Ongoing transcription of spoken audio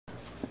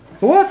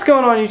What's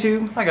going on,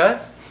 YouTube? Hi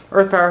guys.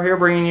 Earth Power here,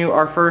 bringing you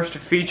our first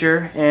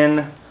feature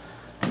in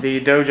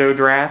the Dojo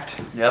Draft.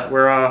 Yep.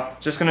 We're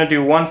just gonna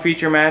do one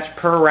feature match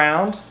per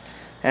round,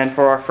 and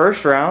for our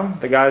first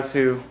round, the guys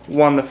who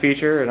won the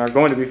feature and are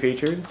going to be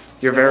featured,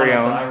 your very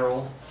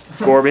own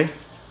Gorby.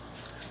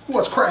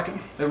 What's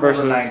cracking?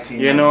 Versus 19.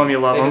 You know him, you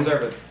love him. They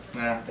deserve it.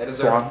 Yeah, they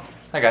deserve Swan. it.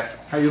 Hi guys.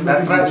 How you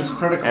That living? threat's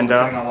critical. And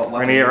depending on what we're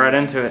weapon gonna get right you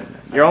into it.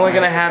 You're only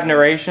gonna have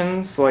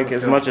narrations, like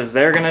as much as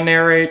they're gonna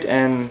narrate,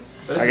 and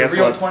So this I is guess a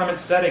real what, tournament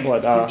setting.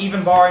 what, he's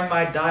even borrowing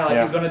my die like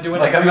yeah. he's gonna do it.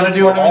 Like I'm gonna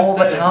do it all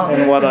the time.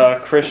 and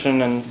what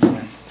Christian and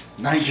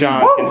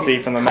Sean can see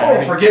from the Oh,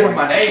 match. forgets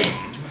my name.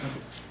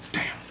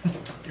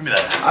 Give me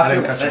that. I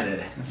feel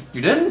offended.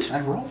 You didn't? I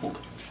rolled.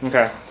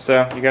 Okay,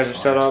 so you guys are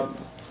set up.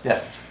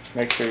 Yes.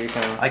 Make sure you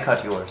can I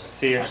cut yours.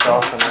 see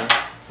yourself, and then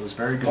It was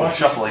very good. Well,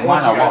 shuffling.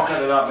 once Mine you are guys locked.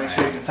 set it up, make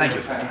sure you can Thank see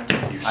you. the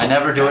pattern. I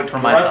never do it for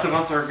The rest myself. of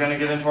us are gonna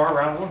get into our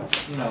round one.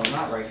 No,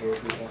 not right here,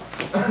 people.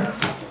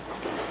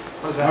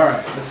 What is All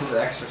that? right. This is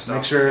extra stuff.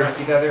 Make sure.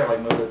 Keep that there, like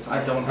move it.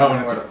 I don't Oh, know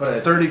and where to put it's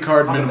it. 30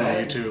 card On the minimum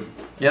bag. YouTube.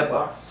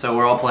 Yep. So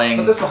we're all playing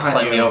Put this behind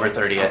slightly you. over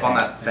 30, I Up on think.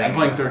 that thing. I'm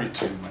playing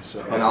 32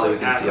 myself. And all you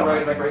can see on my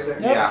right, like right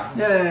fingers. there.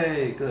 Yeah.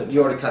 Yay, good.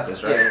 You already cut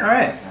this, right? Yeah.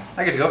 Alright.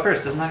 I get to go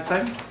first, isn't that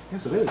exciting?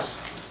 Yes, it is.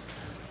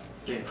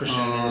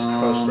 Christian is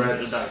pro Get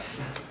a spreads.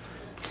 dice.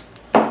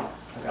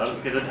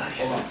 Let's get a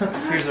dice.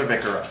 Here's our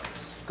Vicar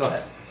Rocks. Go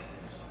ahead.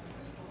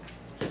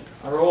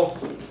 I roll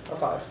a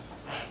 5.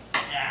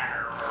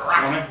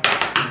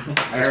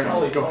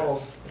 Holy Go.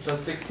 balls. It's a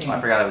 16. Oh,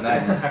 I forgot I was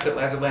Nice. doing this.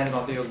 As it landed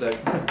on Theo's deck.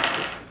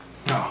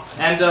 No.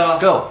 And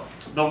Go.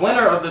 the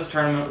winner of this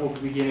tournament will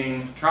be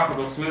getting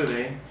Tropical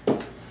Smoothie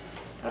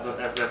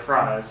as their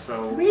prize.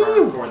 So we'll try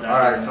to record that.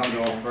 Alright, so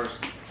I'm going first.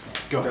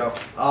 Go. Go.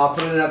 Oh,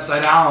 put it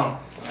upside down.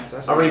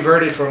 I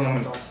reverted for a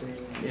moment.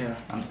 Yeah.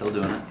 I'm still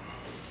doing it.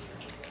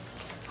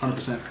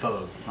 100%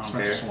 thug. I don't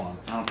Spencer care. Swan.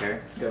 I don't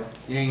care. Go.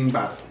 You ain't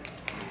about it.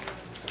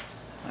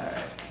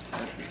 Alright.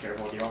 Just be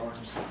careful with the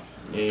arms.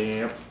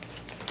 Yep.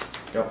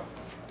 Go.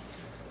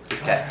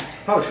 This cat.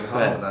 Probably should have Go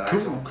ahead. held that. Cool,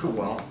 actually. cool.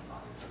 Well.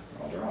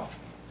 I'll draw.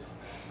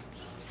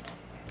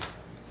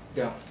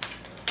 Go.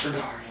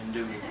 Gregarian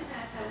dude.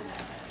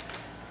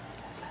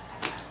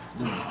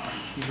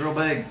 He's real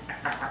big.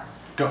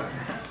 Go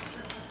ahead.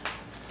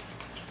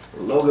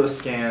 Logo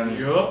scan.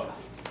 Yup.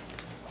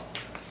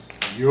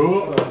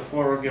 Yo.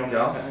 Floral Gil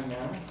Go. Mountain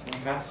now.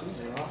 Invested.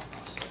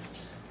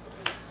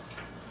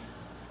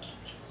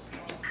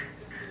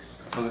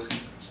 Logo skin.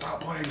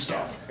 Stop playing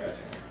stuff.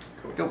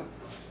 Cool. Go.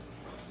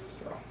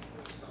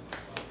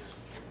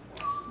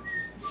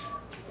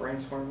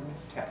 Brainstorm.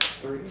 Tap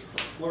 3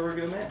 for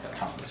Florigo Manta.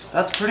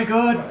 That's pretty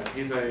good.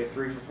 He's a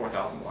 3 for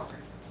 4,000 blocker.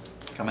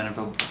 Coming in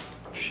for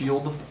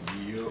shield.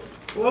 Yep.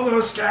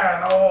 Logo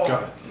scan. Oh. Go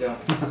ahead.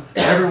 Go.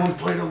 Everyone's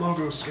played a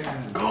logo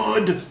scan.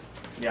 Good.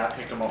 Yeah, I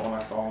picked him up when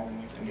I saw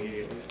him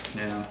immediately.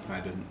 Yeah.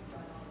 I didn't.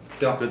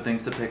 Go. Good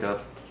things to pick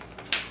up.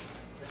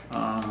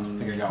 I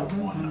think I got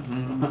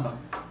one.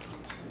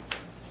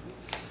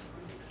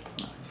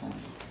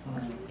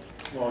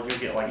 Well, you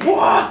get like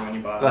What? when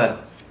you buy Go ahead.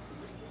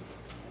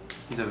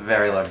 He's a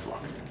very large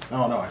blocker.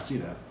 Oh no, I see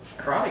that.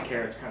 Karate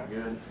Carrot's kind of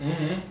good.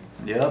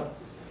 Mm-hmm. Yep.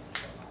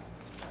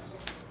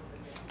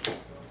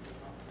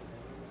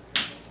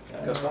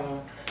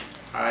 Go.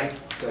 Alright.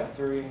 Go.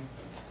 3.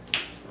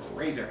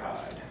 Razor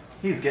Hide.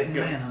 He's getting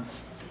Good.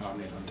 bananas. I'll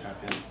need to untap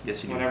him.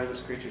 Yes, you do. Whenever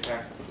this creature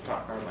attacks, I put the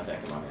top card of my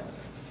deck in my mana.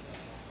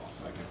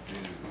 I can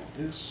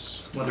do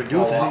this. Let We it do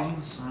fall off.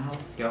 things.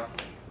 Go.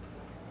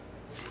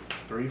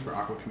 3 for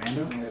Aqua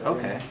Commando.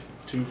 Okay.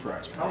 2 for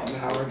Ice Oh, Blade.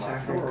 power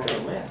attack for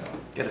Manta.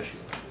 Get a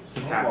shield.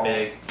 He's half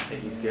big.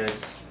 He's good.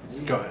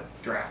 Go ahead.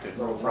 Drafted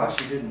real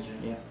flashy, didn't you?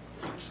 Yeah.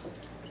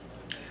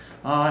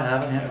 Oh, I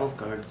have a handful of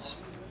cards.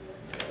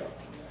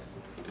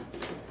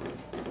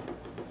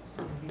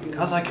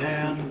 Because I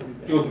can.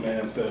 Go with the man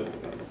instead.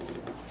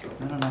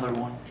 And another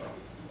one.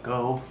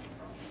 Go.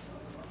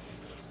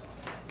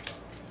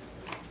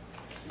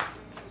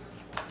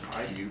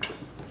 You.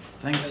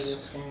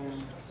 Thanks.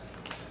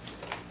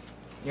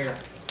 Here.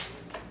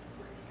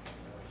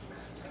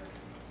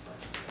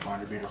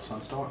 Binder Beetle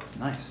Sunstalk.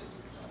 Nice.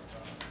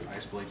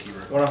 Ice Blade Hero.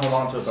 I want to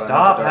hold on to it. but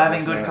Stop I having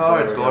have good to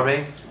cards, so there we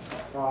Gorby.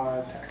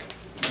 5.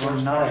 You're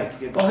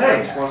nutty. Oh,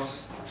 hey.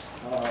 Plus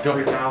Go.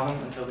 3,000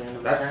 until the end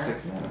of the That's turn.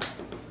 6 mana.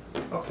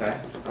 Okay.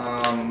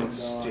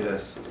 Let's do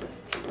this.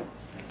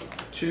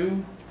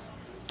 2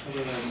 Other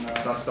than,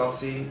 Sunstalk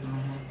Seed.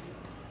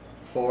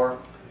 4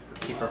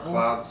 Keeper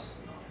Clouds.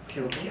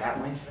 Kill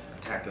Gatling.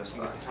 Attack goes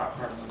Select the top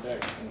card of my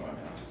deck in my hand.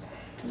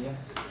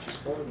 Yeah. She's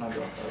forward my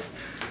draw card.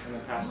 And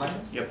then pass Mine?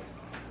 it. Yep.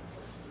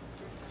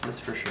 This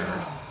for sure.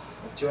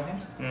 With 2 in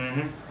hand?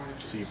 Mm-hmm.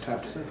 So you've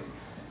tapped 7.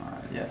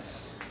 Alright,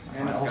 yes.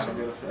 And it's got also- a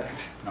good effect.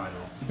 No, I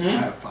don't. I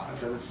have 5.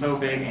 So it's so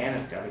big and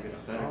it's got a good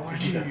effect. Oh, I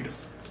need.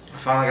 I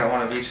finally got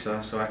one of each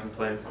though, so I can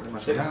play pretty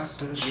much.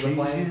 Dr. She You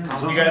playing?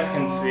 is You guys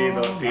can see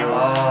the fields.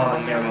 Oh,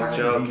 on the you're camera.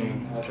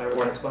 joking. I'll try to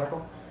work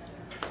Sparkle.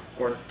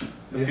 Or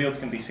the fields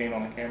can be seen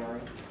on the camera.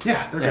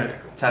 Yeah, they're Yeah. good.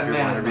 Tap your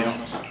Man, Wonder Beetle.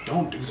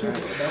 Don't do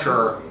that.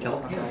 Sure. Kill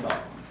it.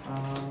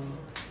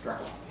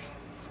 Draco.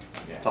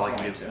 Yeah, That's all I can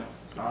only do. 2.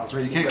 Oh, so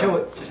you can't kill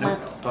it. Just Nope.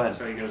 no. Go ahead.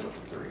 So he goes up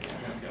to 3.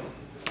 Yeah,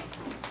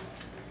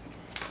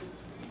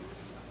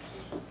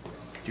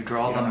 Did you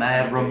draw the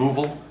mad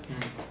removal?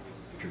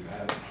 Too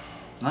bad.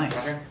 Nice.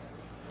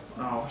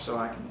 Oh, so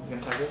I can. You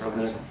can attack this? Real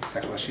good.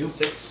 Attack last shield.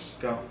 6.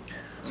 Go.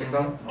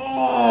 6,000.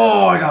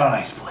 Oh, I got a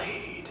nice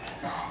blade.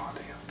 Oh,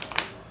 damn.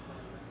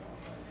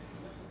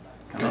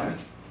 Come Go on. ahead.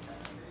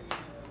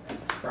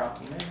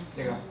 Route to me.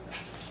 There you go.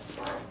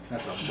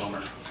 That's a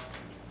bummer.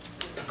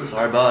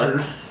 Sorry about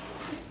it.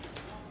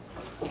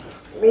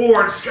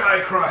 Lord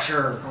Sky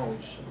Crusher. Holy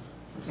shit.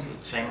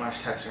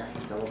 Chainlash Tetzer.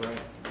 Double break.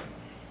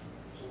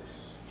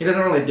 He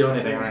doesn't really do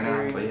anything right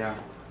now, but yeah.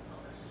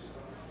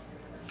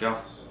 Go.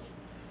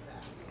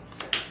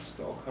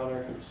 Skull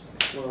Cutter.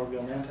 Floral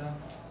Gil Manta.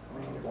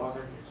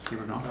 Blocker. Keep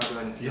her going. Go ahead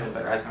and Yeah, kill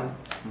That that guy's guy.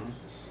 good.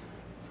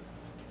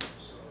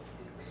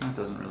 That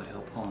doesn't really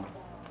help. Hold on.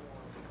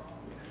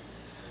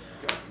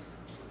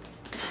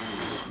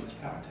 Use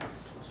power attack.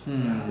 They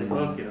Hmm.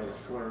 both get over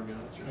Floral Gil.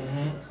 That's right.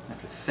 I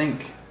have to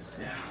think.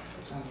 Yeah.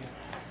 It's on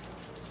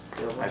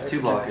you. I have 2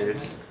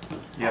 blockers.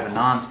 You have a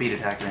non-speed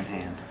attacker in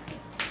hand.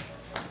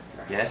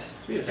 Yes?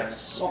 Speed attack.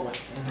 Yes. Lovely.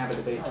 And have a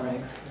debate to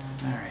make.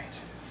 Alright.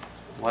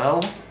 Well,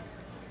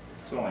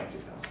 It's only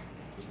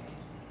 2,000.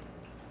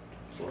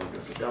 Floral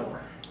Gil's a double.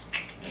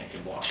 And it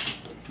can block.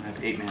 I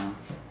have 8 mana.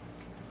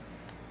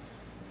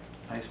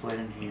 Ice Blade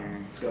in here.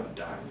 It's gonna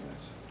die in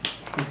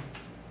this.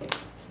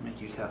 Make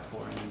use have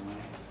 4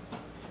 anyway.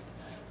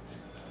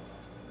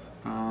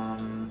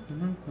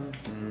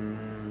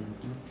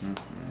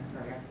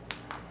 Okay.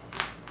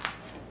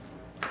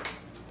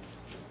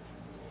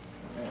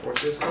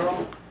 Force this,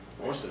 Carl?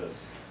 Force this.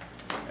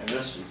 And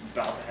this is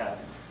about to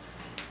happen.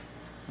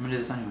 I'm gonna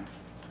do this anyway.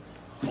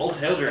 Old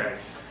Tail Drag.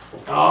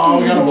 Oh,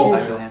 we got a bolt.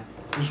 I feel him.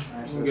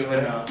 Alright, so go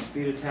ahead and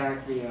speed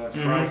attack the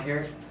front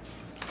here.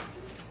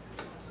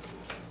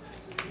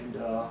 And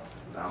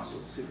bounce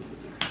with super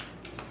bazooka.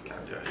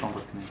 Don't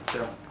look at me.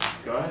 So,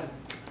 go ahead.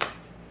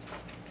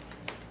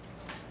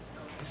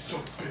 So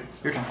big.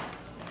 Your turn.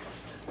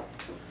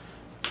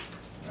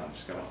 Now I'm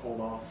just gonna hold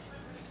off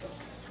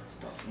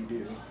stuff you do.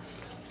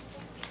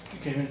 You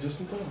came in just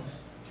in time.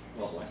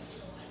 Lovely.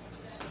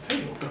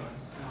 Table gun.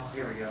 Oh,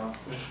 here we go.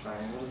 This thing.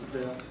 What does it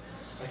do?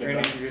 I During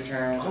each of your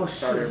turns, Oh,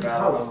 start your shit, he's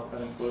battle. hollow.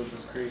 That includes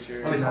this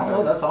creature. Oh, he's not.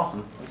 Oh, that's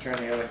awesome. Turn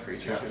the other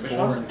creature. Yeah, to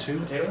 4 and 2.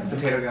 Potato?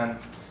 Potato gun. At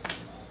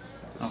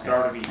the Okay,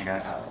 start of each I got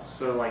it. battle.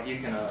 So like you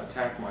can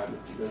attack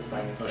this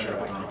thing instead sure,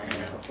 of like hold on. my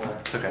hand before.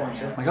 It's okay.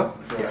 beforehand. I go?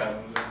 Yeah.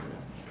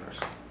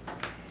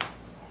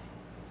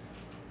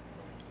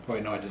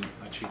 Wait, no, I didn't.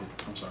 I cheated.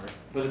 I'm sorry.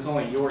 But it's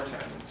only your turn.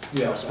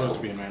 Yeah, it's supposed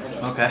to be a mana.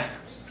 Okay.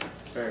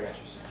 Very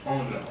interesting.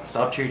 Only that one.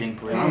 Stop cheating,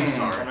 please. I'm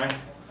sorry. Can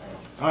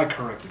I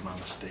corrected my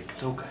mistake.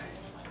 It's okay.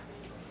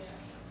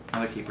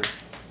 Another keeper.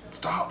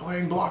 Stop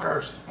playing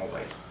blockers. Oh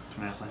wait.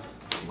 Two mana play.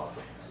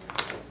 Lovely.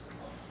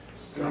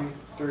 3,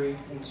 3,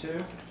 and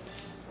 2.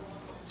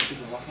 Keep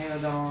a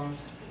Volcanodon,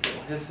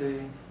 little Hissy,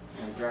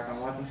 and Drakon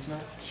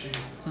Weaponsmith.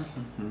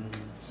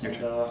 Your And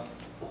turn.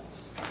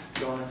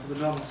 going in for the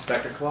double.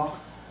 Spectre Claw.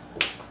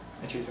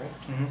 I choose,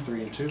 right? Mm-hmm.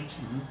 3 and 2.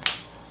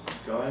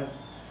 Go ahead.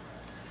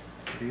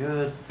 Pretty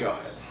good. Go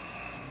ahead.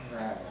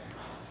 Right.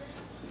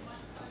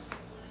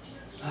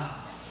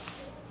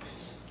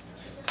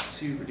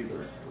 Super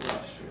duper rush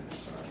through this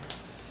one.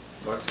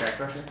 Lord Sky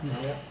Crusher.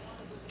 Yep.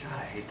 God,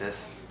 I hate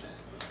this.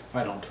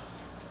 I don't.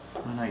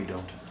 I know you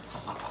don't.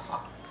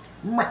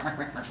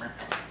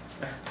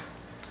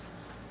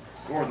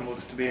 Gordon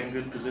looks to be in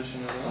good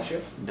position as well.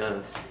 Shield. He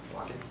does.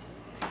 Block it.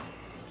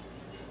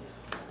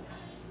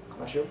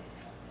 My shield.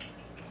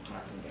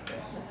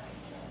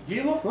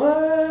 Yellow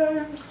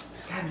flag!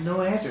 I have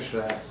no answers for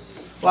that.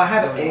 Well, I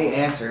have a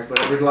answer, but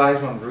it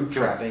relies on root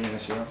trapping in the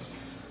shields.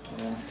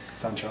 Yeah.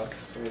 Sunchuck.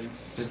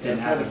 Just Yeah,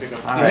 didn't try to happen. pick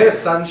up. All You right. hit a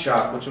sun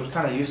shock, which was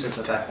kind of useless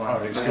at that point. Oh,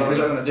 Because what was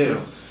I going to do?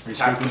 Are you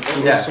Tap the scooping?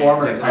 single Yeah,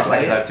 swarmer yeah, and because I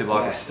slay? have 2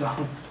 blockers.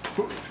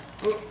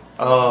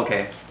 Oh,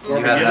 okay. You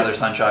Gorby, had get another it?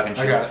 Sunshock and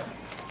I shield. got it.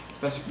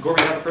 That's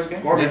Gorby got the first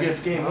game? Gorby Yeah.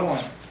 gets game 1.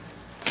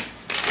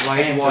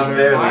 Light, Just water,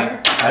 barely.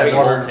 fire? I have a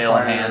Water, Old Tail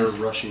in fire, hand.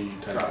 rushy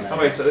type. Oh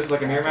wait, so this is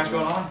like a mirror match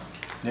going on?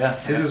 Yeah.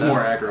 His is more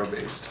aggro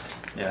based.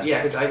 Yeah.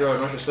 Yeah, because aggro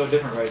and rush are so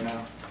different right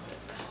now.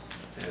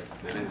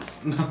 It is.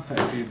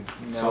 If you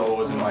solo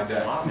was in my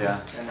deck. Yeah.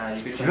 And now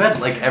you had,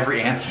 like,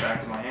 every answer.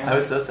 Back to my hand. I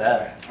was so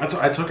sad.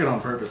 I took it on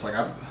purpose. Like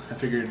I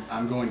figured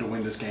I'm going to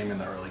win this game in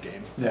the early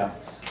game. Yeah.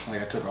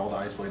 Like I took all the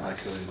ice blades I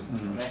could,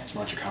 Mhm. a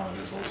bunch of counter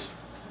missiles.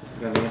 This is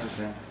going to be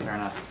interesting. Fair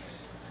enough.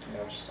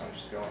 Yeah, I'm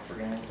just going for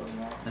game. Doesn't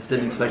matter. I just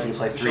didn't expect you to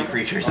play 3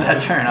 creatures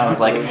that turn. I was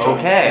like,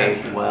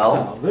 okay, well.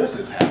 Now this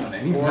is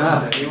happening. Good.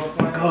 Alright.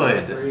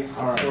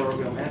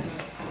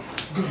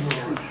 Good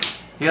lord.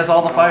 He has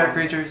all the fire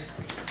creatures.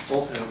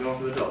 Bolt him, going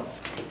for the double.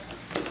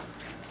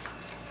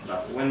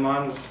 About to win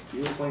mine with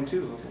you playing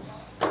 2.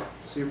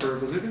 Super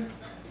bazooka.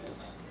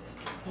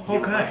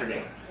 Okay.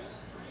 Game.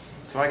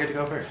 So I get to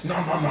go first. No.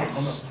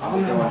 I'll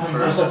be going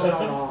first.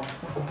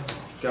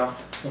 Go.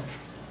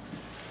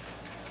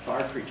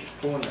 Fire creature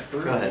pulling that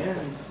through. Go ahead.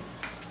 And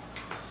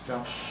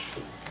Go.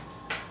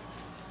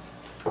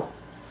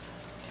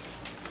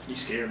 You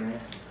scared me.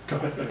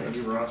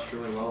 You rushed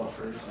really well at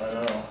first. I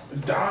know.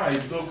 It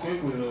died so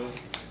quickly though.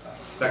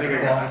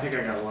 I think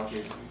I got lucky.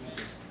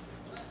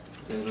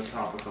 It was the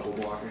top of a couple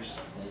blockers.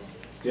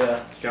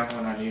 Yeah. Jumping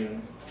when I needed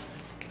him.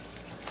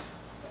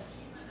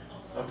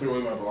 I threw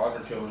away my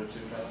blocker killer too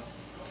fast.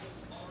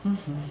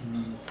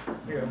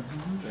 Yeah.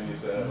 Then he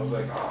said, I was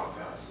like, oh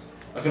god.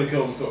 I could have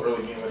killed him so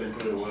early game I didn't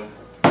put it away.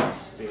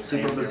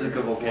 Super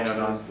Bazooka Volcano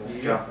Dawn.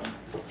 Go.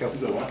 Go.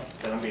 Is it what?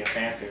 Said I'm being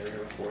fancy over here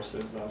with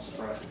forces. I'm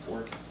surprised it's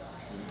working.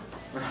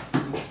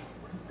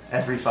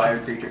 Every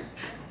fire creature.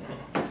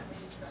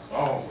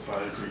 Oh,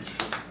 fire creatures.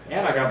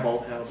 And I got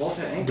Bolt Tail. Bolt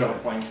Tail ain't Go. gonna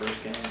flame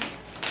first game.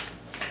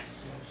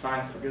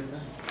 Sign for good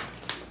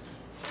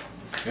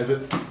things. Is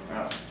it?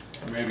 Oh.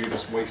 Maybe you're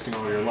just wasting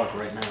all your luck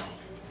right now.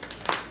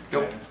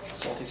 Go.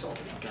 Salty,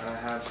 salty. Gotta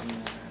have some.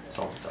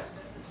 Salt, salt.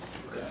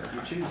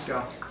 You choose.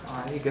 Go.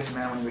 Alright, you get some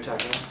mana when you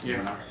attack, right?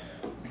 Yeah.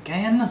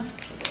 Again?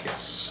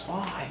 Yes.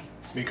 Why?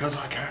 Because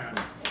I can.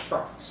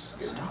 Trucks.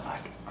 Stop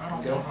like I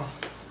don't Go. wanna.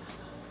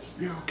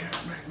 You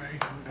can't make me.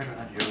 better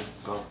than you.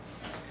 Go.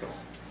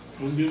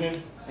 Who's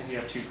doing? If you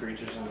have two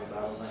creatures in the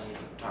battles, then you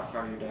the top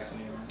card of your deck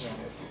when you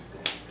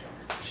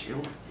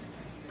Shield.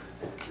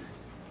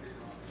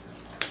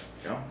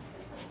 go.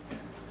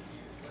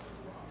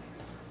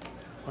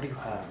 What do you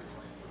have?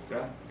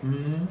 Go.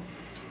 Mm-hmm.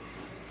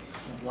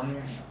 One in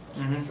your hand.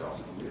 Mm-hmm. Draw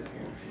some weird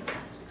here.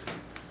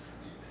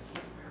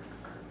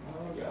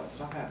 Oh god,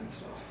 stop having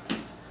stuff.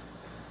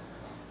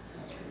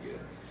 That's pretty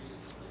good.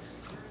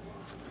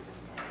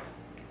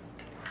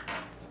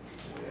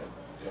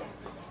 Yeah.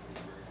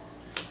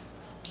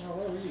 Oh,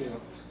 where were you?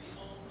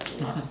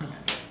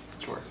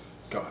 Sure.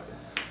 Go ahead.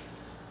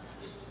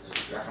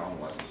 Jack on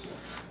weapons.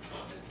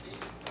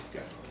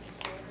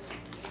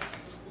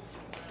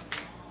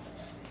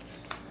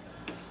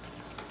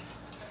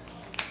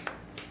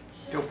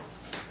 Go.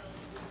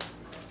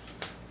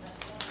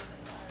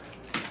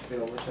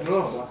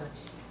 Go. Blocker.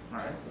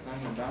 Alright, the thing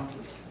that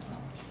bounces.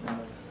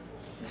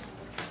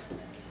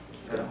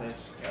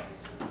 Nice. Yeah.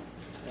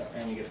 Yeah.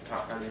 And you get the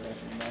top card of your deck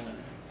when you mana.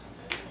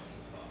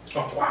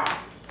 Oh, wow.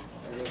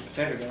 There goes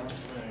potato down.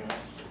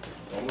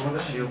 Don't go with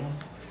that Shield.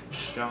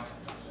 Go.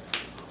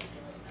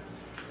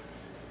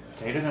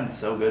 Potato Gun's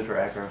so good for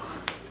aggro.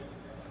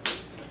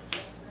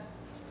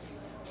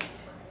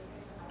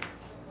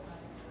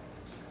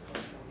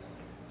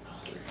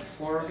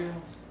 Floriga,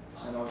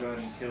 and I'll go ahead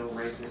and kill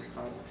Razor.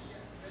 So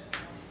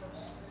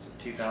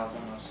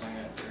 2,000, I'll swing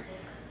it at 3.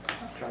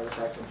 Try to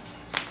attack them.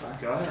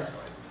 Go ahead.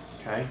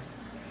 Okay.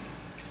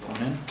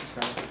 One in.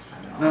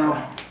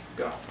 No.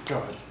 Go. Go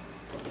ahead.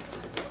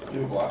 You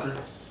have a blocker?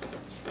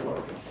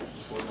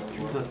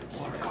 You flip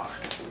water card.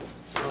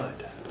 Good.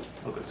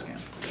 Look at scan.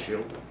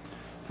 Shield.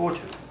 4-2.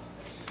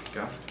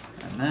 Go.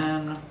 And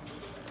then.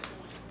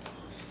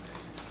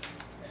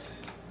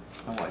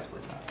 My wise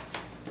blade that.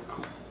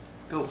 Cool.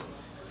 Go.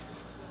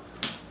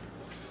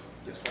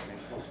 Give something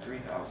plus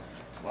 3,000.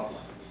 Lovely.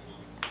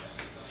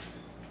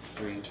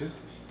 3 and 2.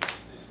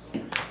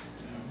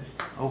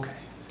 Okay.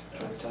 Try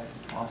to attack.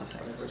 Lots of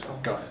things.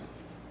 Go ahead.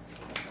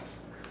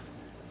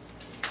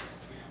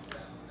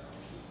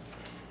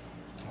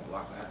 I'll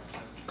block that.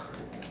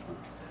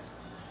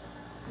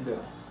 Go.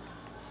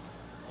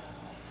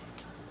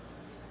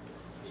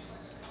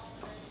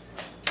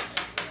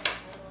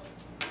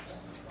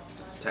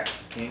 Attack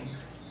king.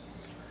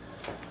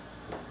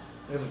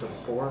 It goes up to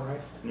 4,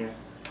 right? Yeah.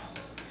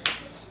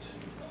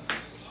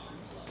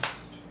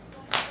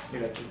 You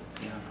got 2.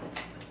 Yeah.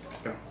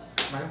 Go.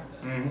 Mega?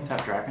 Mm-hmm.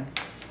 Tap dragon.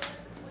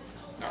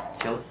 No.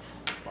 Kill it.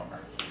 Bummer.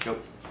 Go.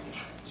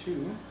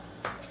 2.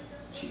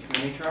 Chief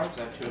mini trumps.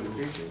 I have 2 of the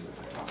creatures.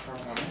 Top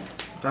card on it.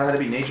 That had to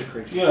be nature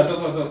creature. Yeah, that's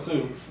what I thought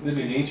too. It'd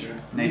be nature.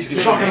 Nature.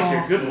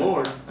 Nature. Good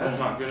lord. That's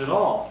not good at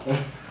all.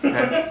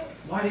 Okay.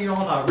 Why do you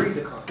all not read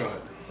the card? Go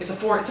ahead. It's a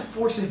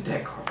force-in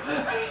deck card.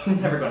 You're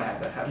never gonna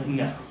have that happen.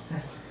 No.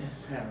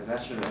 Never.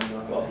 That should have been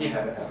going Well, he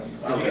had it happen.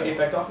 Did Okay. you get the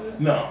effect off of it?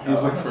 No, he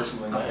was like the first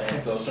one in my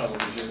hand, so I was trying to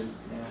look for shit.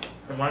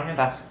 In one hand?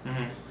 Pass.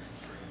 Mm-hmm.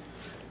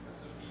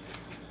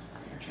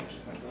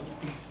 Changes things up.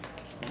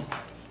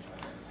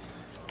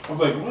 I was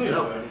like, wait a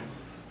second.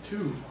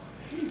 2.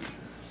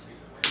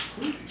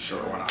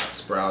 Sure, why not?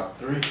 Sprout.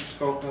 3.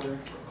 Skull cutter.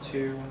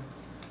 2.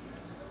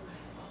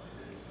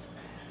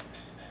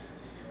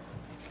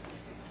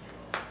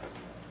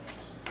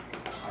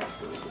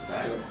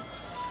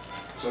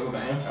 So I go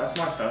bang. That's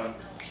my phone.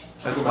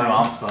 That's my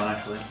mom's phone,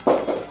 actually.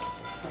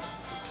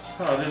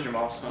 Oh, it is your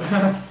mom's phone.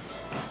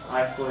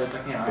 Ice blades. I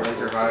can't.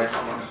 Laser Vibe.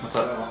 What's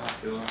up? I'll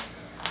have to.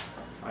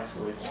 Ice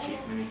blades. Chief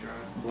mini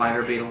drive.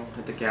 Blinder Beetle.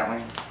 Hit the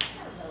Gatling.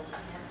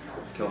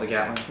 Kill the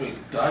Gatling.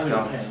 Wait, dive in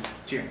Go. my hand.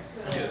 Cheer.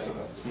 Yeah, it's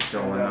okay. You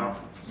still win now.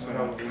 Swing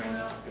over the man.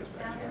 Goes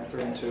back here.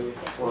 3 and 2,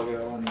 4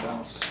 go, and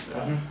bounce.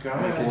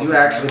 Because you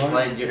actually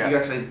played, you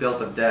actually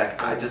built a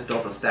deck. I just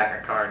built a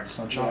stack of cards.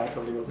 Yeah, I Sunshine.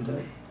 totally built the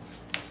deck.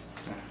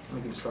 We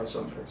can discard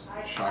something first.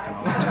 Shocking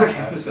all the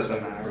time. This doesn't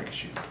matter. Break a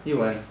sheet. You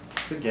win.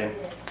 Good game.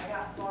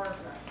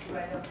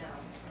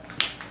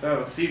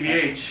 So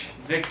CVH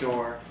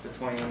Victor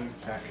between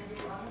Back.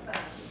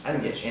 I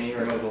didn't get any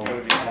removal.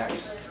 Dojo Draft.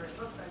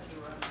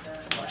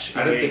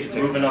 I didn't think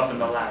you moving up in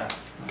the ladder.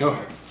 Go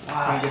ahead.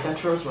 Wow. Get that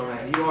Trozma,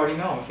 man. You already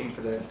know I'm a fiend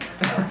for that.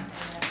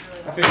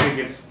 I figured it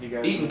gives you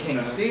guys Eating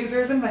King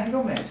Caesars and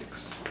Mango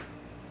Magics.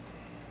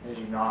 Did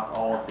you knock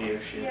all of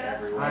Theo's shit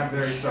everywhere? I'm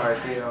very sorry,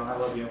 Theo. I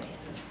love you.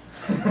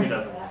 He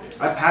doesn't love you.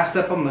 I passed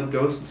up on the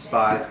ghost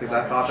spies because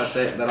I thought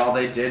that all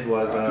they did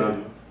was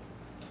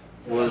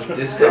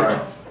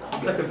discard.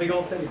 It's like a big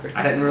old teddy bear.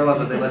 I didn't realize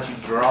that they let you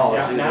draw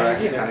Yeah, too. now They're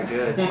you actually get it. kind of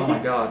good. Oh my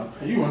god.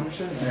 You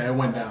understand? Yeah, it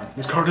went down.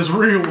 This card is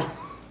real.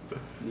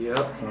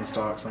 Yep.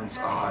 Sunstock.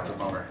 Oh, it's a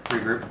bummer.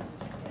 Regroup.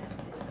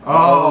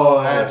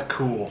 Oh, that's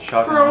cool.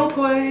 Pro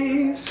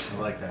plays. I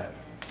like that.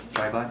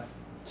 Triglide.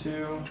 2,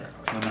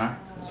 Luminar.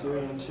 2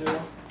 and 2.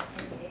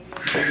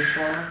 Baby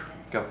Charmer,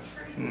 Go.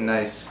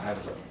 Nice. That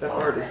is a That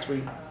bummer. art is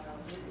sweet.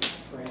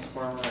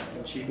 Brainstormer,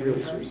 and Cheap.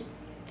 Really sweet.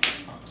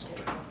 Oh, sold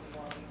it.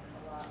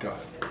 Go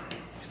ahead.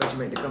 Especially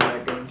make the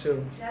comeback game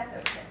too.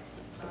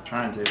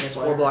 Trying to. It's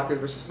 4 blockers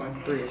versus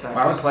like 3 attacks.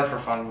 Why would play for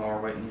fun while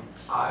we're waiting?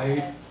 Go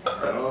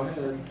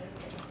ahead.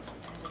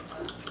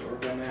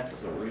 Gorby Match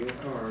is a real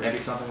card. Maybe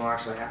something will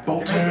actually happen. Do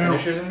you have any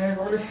finishers in there,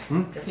 Gorby?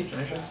 Hmm? Do you have any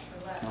finishers?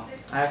 No.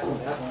 I have some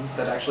bad ones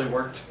that actually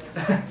worked.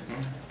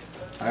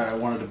 I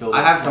wanted to build.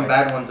 I have some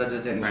like- bad ones that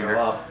just didn't show Ringer.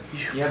 up.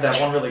 You have that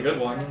one really good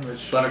one, which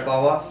Splinter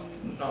Claw Wasp,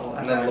 no,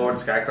 and then Lord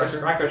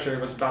Skycrusher. Skycrusher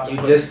was about to You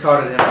put.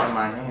 discarded him from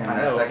my hand I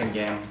that know. second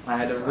game. I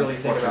had to really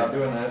think about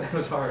doing that. It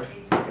was hard.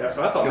 Yeah,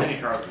 so I thought Mini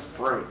Charge was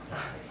broke.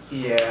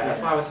 Yeah, that's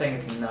why I was saying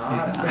it's not.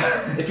 He's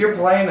not. If you're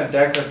playing a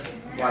deck that's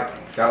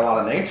like got a lot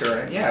of nature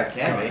in it, yeah, it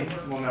can be.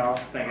 Well, no, I was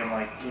thinking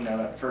like,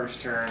 that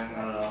first turn,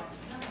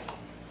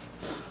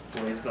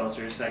 Blaze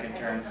Belcher, second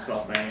turn,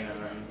 Self-Bane, and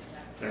then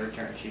third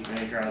turn, Cheap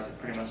Mini Charge. It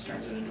pretty much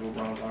turns it into a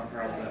bronze arm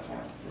crowd at that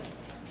point.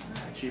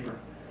 Cheaper.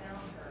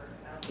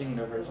 You can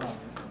go first. Huh?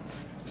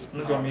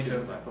 This one, me too.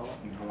 As I thought.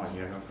 I want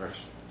you to go first.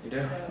 You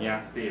do?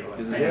 Yeah. Feel it.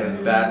 Because this game is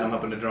bad and I'm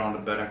hoping to draw into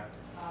better.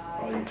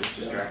 Well, you're just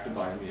distracted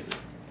by music.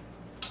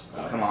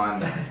 Oh, come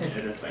on. It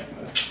is thinking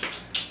of it.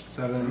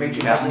 7. Made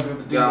you Yeah. have to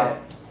do Yeah. that.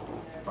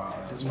 Wow,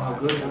 that's No fine.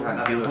 good. I've got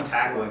nothing to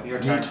attack with. Your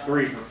turn.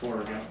 3 for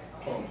Florida.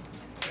 4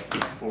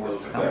 for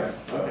Okay.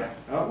 Okay.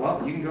 Oh,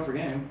 well, you can go for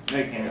game. No,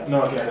 you can't.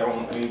 No, okay, I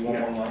need one You more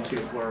got line. 2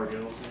 Florida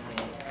Gills.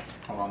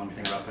 Hold on, let me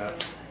think about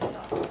that.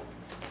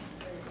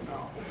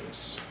 No,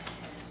 it's,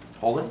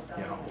 Hold it.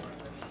 yeah, I'll hold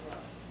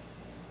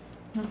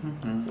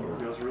it.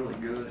 Florida Gills really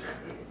good.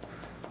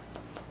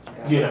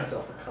 Yeah.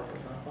 Myself a couple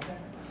of them.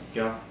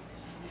 Go.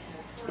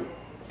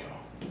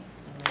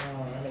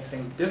 Oh, that makes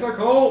things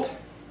difficult.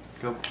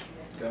 Go.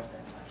 Go.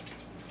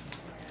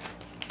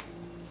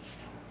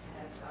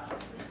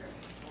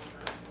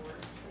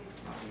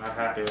 I'm not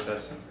happy with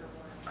this.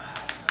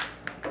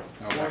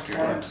 No, back to your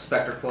hand.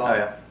 Spectre Claw. Oh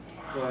yeah.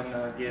 Go ahead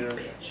and give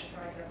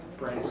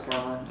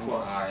Brainstormer I'm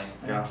plus sorry.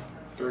 Go.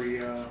 3,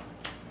 Go.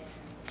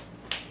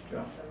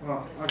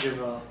 well, I'll give,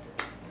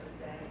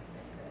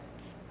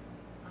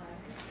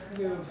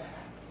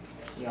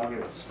 yeah, I'll give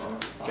it a score.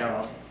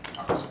 Go.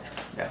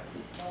 Yeah.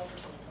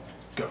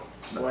 Go.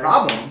 The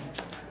problem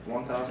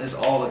 1,000. is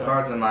all the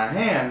cards in my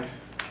hand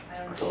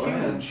Go are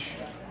ahead. huge.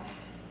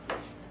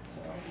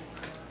 So,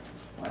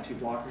 my 2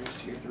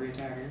 blockers to your 3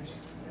 attackers.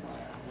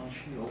 1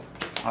 shield.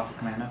 Off of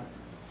commando.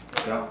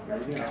 Go. There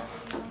we go.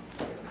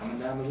 It's coming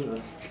down to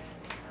this.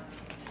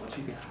 What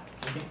you got?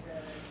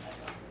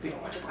 Feel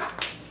what you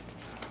got.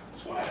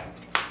 Swag.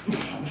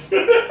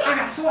 I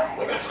got swag.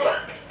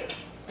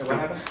 Hey, what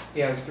happened?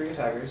 Yeah, there's 3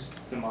 attackers.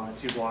 To my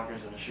 2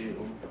 blockers and a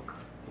shield.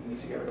 He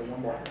needs to get rid of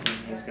 1 blocker.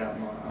 He's got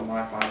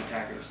my 5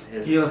 attackers to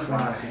his. Heal fly,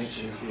 I his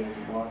hate you. shields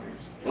and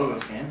blockers. Logo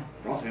scan.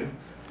 Draw 2.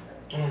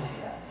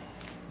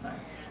 Nice.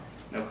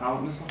 No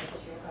comment missile?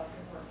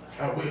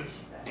 I wish.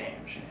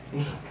 Damn shame.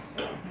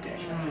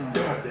 Damn.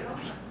 God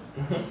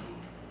damn.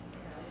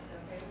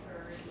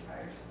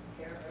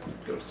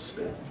 Go to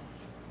spin.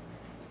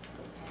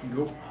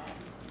 Go.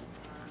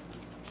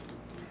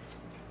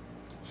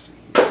 Let's see.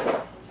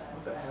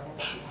 What the hell?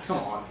 Come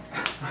on.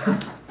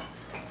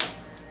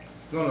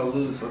 You're going to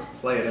lose, let's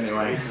play it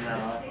anyway. Spacing that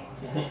out.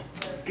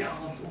 Get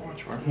on the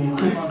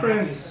floor.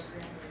 Prince.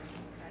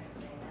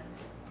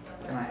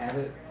 Can I have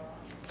it?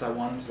 Since I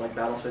won, so like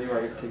Battle City where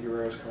I get to take your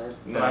rarest card.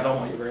 No. But I don't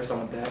want your rarest, I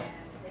want that.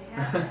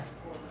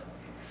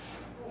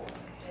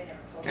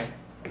 Okay.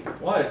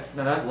 What?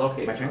 No, that's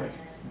located My turn? cards.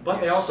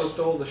 But they also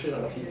stole the shit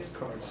out of people's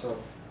cards, so.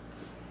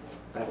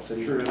 Battle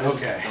City. True.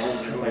 Okay.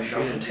 It's like,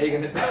 I'm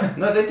taking it.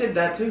 No, they did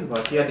that too.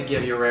 Like, you had to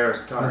give your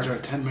rarest card. Spencer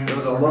at 10 minutes. It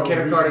was a for no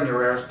locator card and reason. your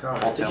rarest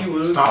card. Alt If tail. you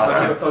lose, Stop the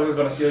that. thug is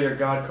going to steal your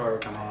god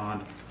card. Come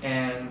on.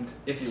 And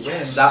if you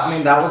win, That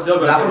was still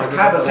gonna that give was it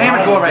kind of to the Damn it,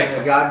 line go with right.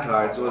 the god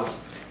cards was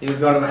he was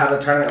going to have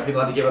a tournament where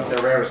people had to give up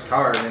their rarest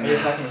card and Are you you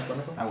attacking with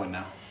Splinter? I win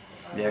now.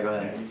 Yeah, go Yeah,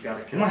 ahead. you've got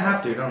to kill. don't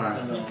have to, don't I?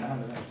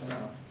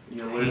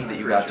 You Hate lose that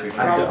you got to.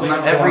 creature. I don't- I'm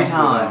not Every going to,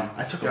 time.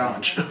 I took a Yeah.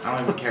 lunch. I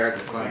don't even care at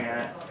this Swing point.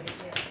 at it.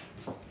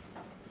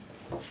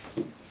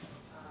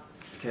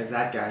 Because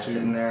that guy's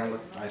sitting there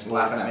Nice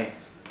laughing bullets. at me.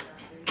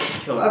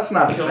 Kill That's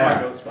not kill my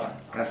fair. goat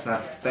spot. That's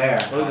not fair.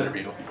 What is Thunder it?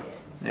 Beetle.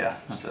 Yeah,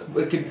 that's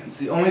it. It's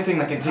the only thing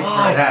that can take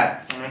care of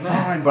that.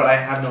 Fine. But I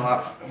have no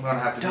op. I'm gonna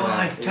have to do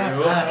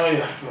that. Oh,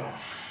 yeah.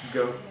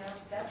 Go.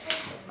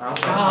 I'll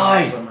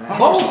Die.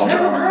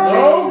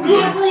 Oh,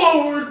 good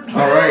lord!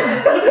 All right.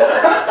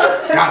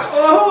 Got it.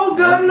 Oh,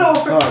 good lord.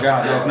 Oh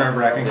god, that was nerve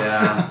wracking.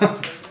 Yeah.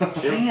 Man. Good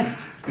game. game.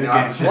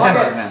 Just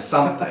never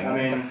Something. I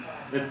mean,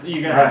 it's,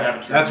 you're going to have to have a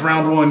trigger. That's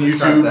round one, Just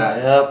start YouTube. that.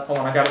 Yep. Hold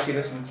on, I gotta see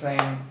this insane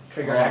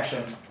trigger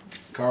action.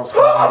 Carl's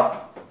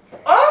got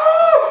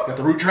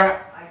the root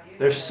trap.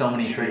 There's so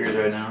many triggers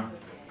right now.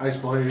 Ice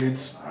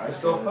blades. I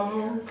still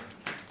hope.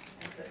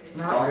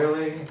 Not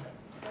really.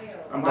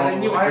 I'm Why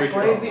didn't you with the ice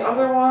creature. blaze the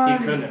other one?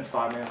 He couldn't, it's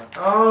 5 mana.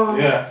 Oh.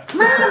 Yeah. Is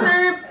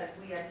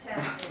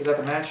that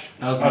the match?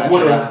 That was I my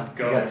would've. matchup.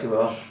 You got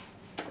 2-0.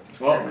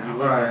 Well, you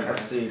lose. Alright,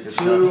 let's see. Good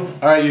 2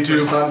 All right,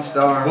 YouTube.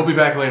 Sunstar. We'll be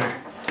back later.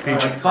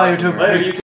 Peach. Bye, YouTube. Later, YouTube.